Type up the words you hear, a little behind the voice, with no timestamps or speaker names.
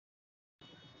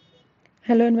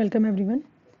Hello and welcome everyone.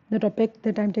 The topic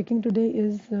that I'm taking today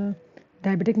is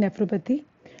diabetic nephropathy,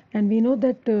 and we know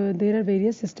that there are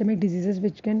various systemic diseases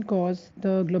which can cause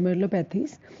the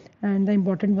glomerulopathies, and the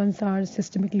important ones are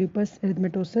systemic lupus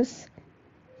erythematosus,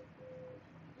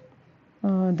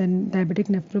 then diabetic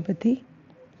nephropathy,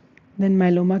 then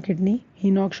myeloma kidney,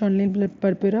 Henoch-Schönlein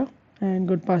purpura, and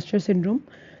Goodpasture syndrome.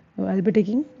 So I'll be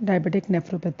taking diabetic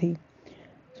nephropathy.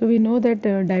 So we know that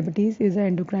diabetes is an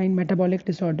endocrine metabolic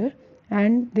disorder,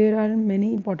 and there are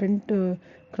many important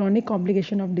chronic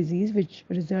complications of disease which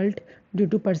result due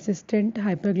to persistent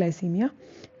hyperglycemia,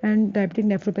 and diabetic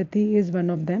nephropathy is one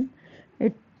of them.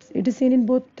 It, it is seen in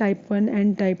both type 1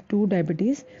 and type 2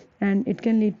 diabetes, and it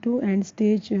can lead to end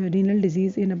stage renal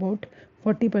disease in about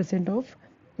 40% of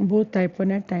both type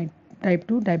 1 and type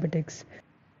 2 diabetics.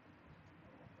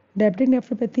 Diabetic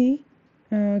nephropathy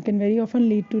can very often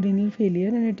lead to renal failure,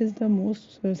 and it is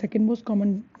the second most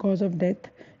common cause of death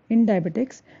in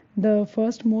diabetics. The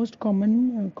first most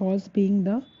common cause being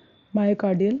the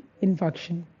myocardial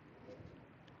infarction.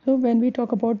 So when we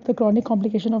talk about the chronic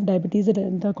complication of diabetes,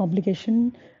 the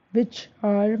complication which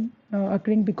are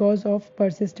occurring because of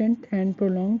persistent and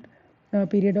prolonged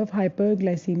period of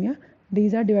hyperglycemia,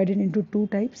 these are divided into two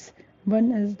types.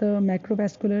 One is the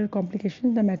macrovascular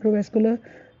complications. The macrovascular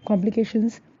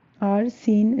complications are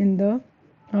seen in the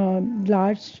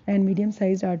large and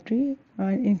medium-sized artery,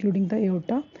 including the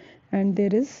aorta, and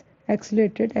there is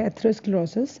accelerated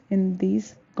atherosclerosis in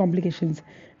these complications.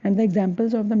 And the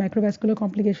examples of the macrovascular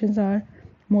complications are,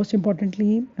 most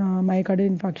importantly,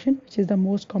 myocardial infarction, which is the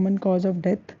most common cause of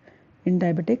death in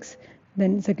diabetics.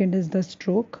 Then second is the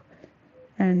stroke,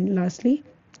 and lastly,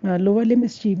 lower limb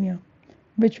ischemia,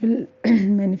 which will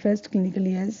manifest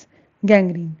clinically as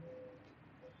gangrene.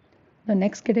 The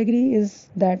next category is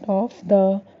that of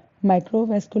the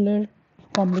microvascular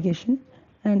complication,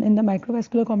 and in the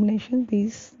microvascular complication,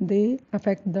 they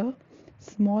affect the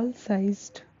small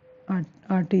sized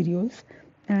arterioles,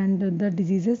 and the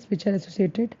diseases which are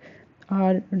associated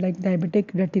are like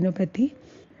diabetic retinopathy,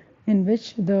 in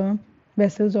which the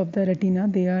vessels of the retina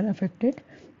they are affected,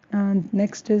 and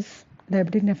next is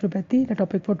diabetic nephropathy, the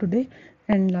topic for today,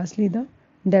 and lastly the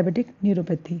diabetic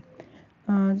neuropathy.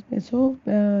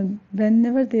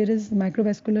 Whenever there is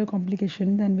microvascular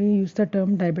complication, then we use the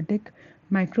term diabetic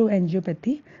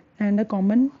microangiopathy. And a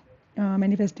common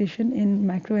manifestation in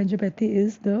microangiopathy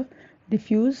is the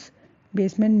diffuse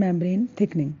basement membrane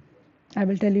thickening. I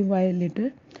will tell you why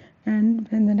later. And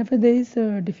whenever there is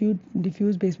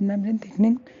diffuse basement membrane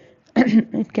thickening,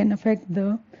 it can affect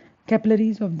the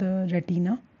capillaries of the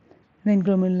retina, then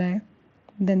glomeruli,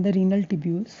 then the renal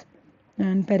tubules,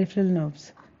 and peripheral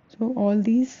nerves. So all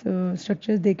these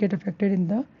structures they get affected in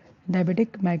the diabetic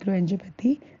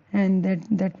microangiopathy, and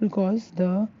that will cause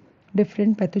the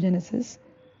different pathogenesis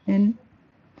in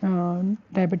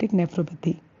diabetic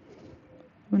nephropathy.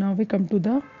 So now we come to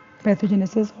the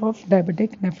pathogenesis of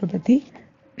diabetic nephropathy.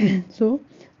 So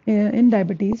in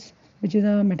diabetes, which is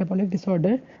a metabolic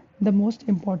disorder, the most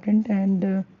important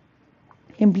and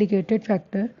implicated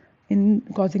factor in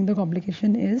causing the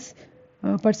complication is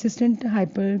persistent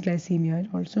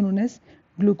hyperglycemia, also known as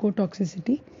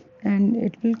glucotoxicity, and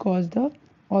it will cause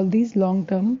all these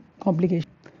long-term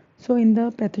complications. So in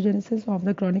the pathogenesis of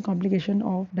the chronic complication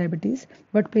of diabetes,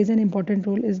 what plays an important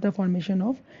role is the formation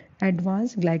of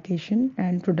advanced glycation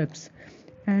and products.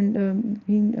 And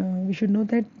we should know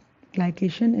that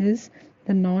glycation is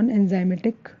the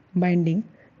non-enzymatic binding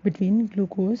between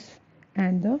glucose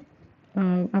and the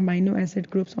amino acid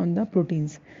groups on the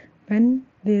proteins. When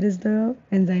there is the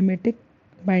enzymatic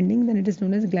binding, then it is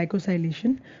known as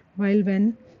glycosylation, while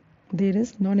when there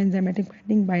is non-enzymatic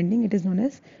binding, it is known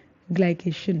as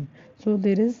glycation. So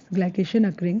there is glycation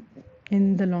occurring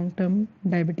in the long-term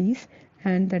diabetes,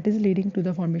 and that is leading to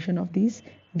the formation of these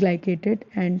glycated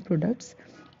end products.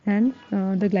 And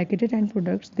the glycated end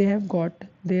products, they have got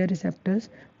their receptors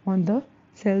on the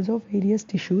cells of various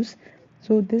tissues.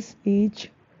 So this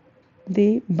each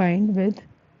they bind with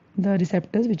the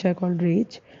receptors which are called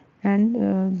RAGE,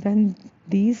 and when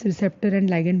these receptor and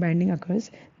ligand binding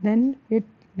occurs, then it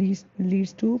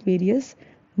leads to various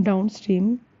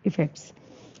downstream effects.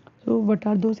 So what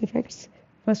are those effects?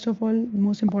 First of all,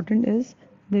 most important is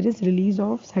there is release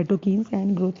of cytokines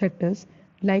and growth factors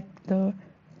like the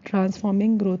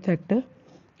transforming growth factor,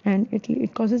 and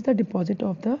it causes the deposit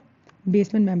of the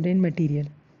basement membrane material,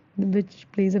 which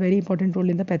plays a very important role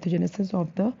in the pathogenesis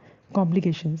of the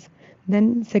complications.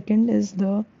 Then second is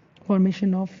the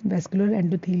formation of vascular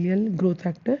endothelial growth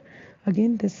factor.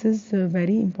 Again, this is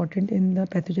very important in the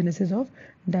pathogenesis of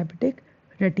diabetic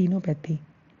retinopathy.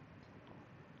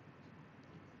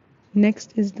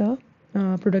 Next is the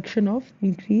production of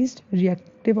increased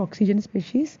reactive oxygen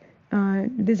species.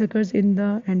 This occurs in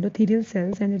the endothelial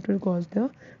cells and it will cause the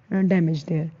damage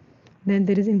there. Then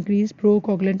there is increased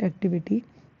procoagulant activity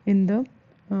in the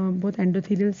both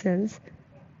endothelial cells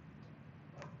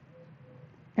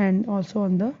and also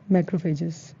on the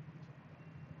macrophages.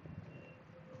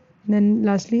 Then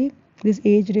lastly, this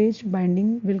age-range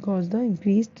binding will cause the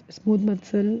increased smooth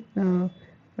muscle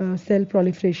cell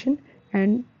proliferation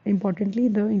and importantly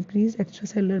the increased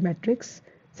extracellular matrix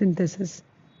synthesis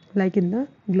like in the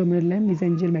glomerular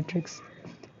mesangial matrix.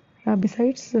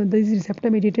 Besides these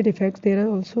receptor mediated effects, there are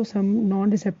also some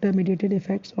non-receptor mediated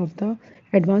effects of the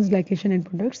advanced glycation end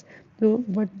products. So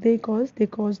what they cause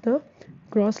the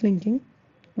cross-linking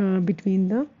between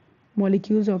the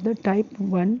molecules of the type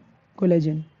 1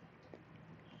 collagen.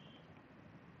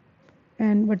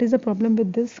 And what is the problem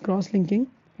with this cross-linking?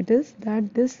 It is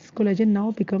that this collagen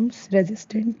now becomes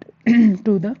resistant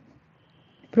to the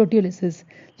proteolysis.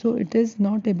 So it is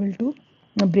not able to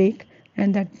break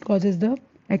and that causes the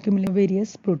accumulation of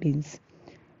various proteins.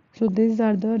 So these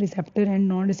are the receptor and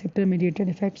non-receptor mediated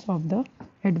effects of the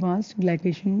advanced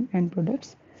glycation end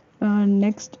products.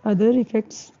 Next, other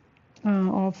effects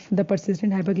of the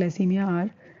persistent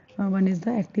hyperglycemia are one is the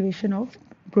activation of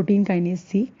protein kinase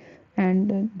C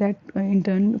and that in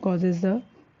turn causes the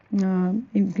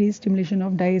increased stimulation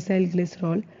of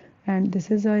diacylglycerol and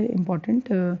this is important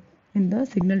in the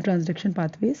signal transduction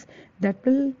pathways that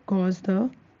will cause the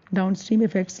downstream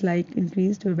effects like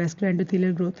increased vascular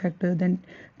endothelial growth factor, then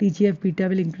TGF beta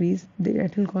will increase,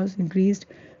 that will cause increased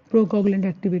procoagulant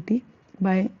activity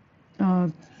by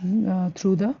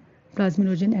through the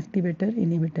plasminogen activator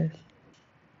inhibitor.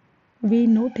 We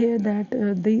note here that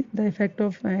the effect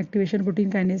of activation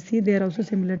protein kinase C, they are also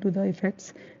similar to the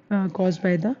effects caused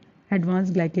by the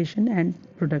advanced glycation and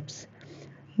products.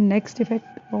 Next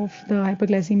effect of the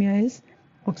hyperglycemia is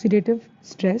oxidative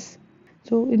stress.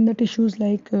 So in the tissues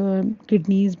like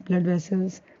kidneys, blood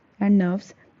vessels and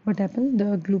nerves, what happens?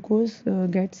 The glucose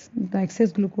the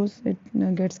excess glucose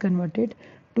gets converted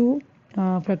to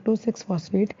fructose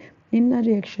 6-phosphate in a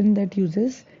reaction that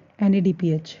uses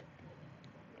NADPH.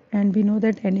 And we know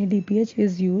that NADPH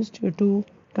is used to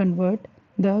convert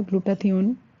the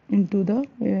glutathione into the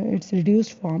its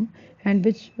reduced form and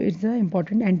which is an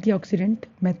important antioxidant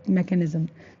mechanism.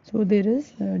 So there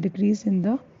is a decrease in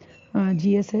the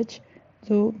GSH,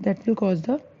 so that will cause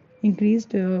the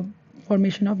increased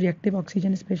formation of reactive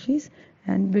oxygen species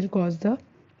and will cause the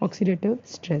oxidative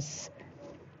stress.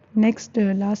 Next,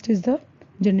 last is the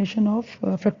generation of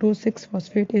fructose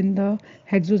 6-phosphate in the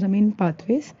hexosamine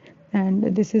pathways and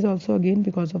this is also again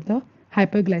because of the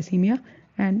hyperglycemia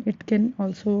and it can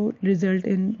also result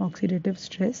in oxidative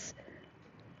stress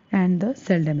and the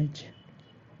cell damage.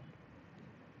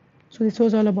 So this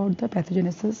was all about the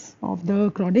pathogenesis of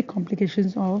the chronic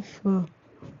complications of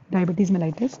diabetes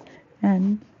mellitus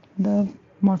and the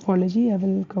morphology I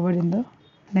will cover in the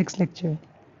next lecture.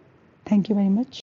 Thank you very much.